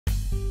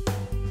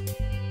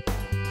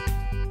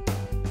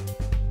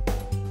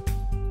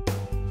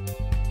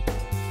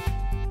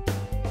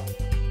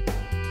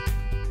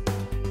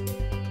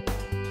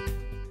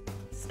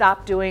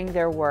stop doing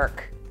their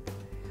work.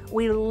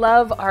 We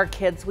love our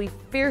kids, we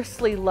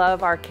fiercely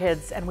love our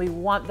kids, and we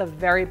want the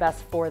very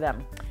best for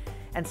them.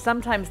 And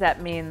sometimes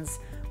that means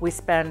we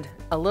spend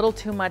a little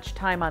too much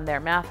time on their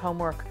math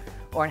homework,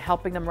 or in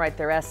helping them write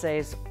their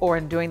essays, or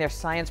in doing their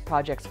science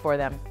projects for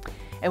them.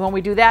 And when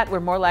we do that, we're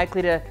more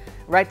likely to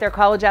write their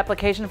college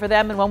application for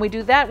them. And when we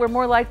do that, we're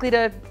more likely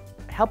to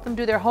help them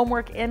do their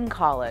homework in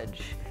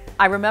college.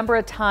 I remember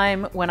a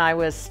time when I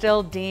was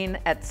still dean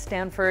at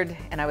Stanford,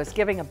 and I was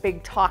giving a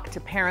big talk to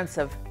parents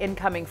of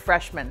incoming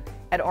freshmen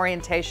at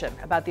orientation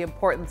about the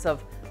importance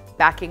of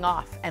backing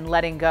off and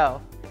letting go.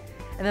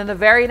 And then the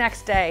very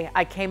next day,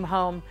 I came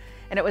home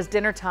and it was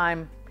dinner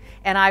time,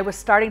 and I was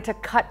starting to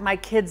cut my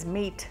kids'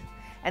 meat.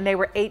 And they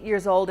were 8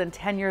 years old and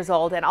 10 years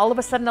old, and all of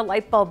a sudden a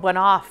light bulb went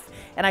off,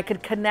 and I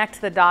could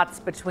connect the dots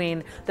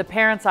between the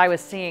parents I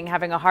was seeing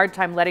having a hard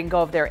time letting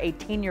go of their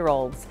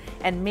 18-year-olds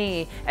and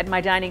me at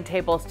my dining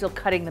table still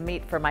cutting the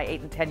meat for my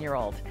 8 and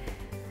 10-year-old.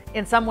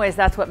 In some ways,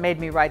 that's what made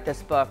me write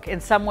this book.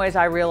 In some ways,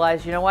 I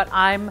realized, you know what,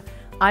 I'm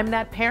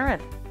that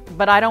parent,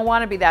 but I don't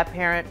want to be that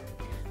parent,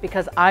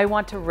 because I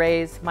want to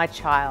raise my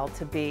child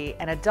to be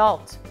an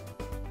adult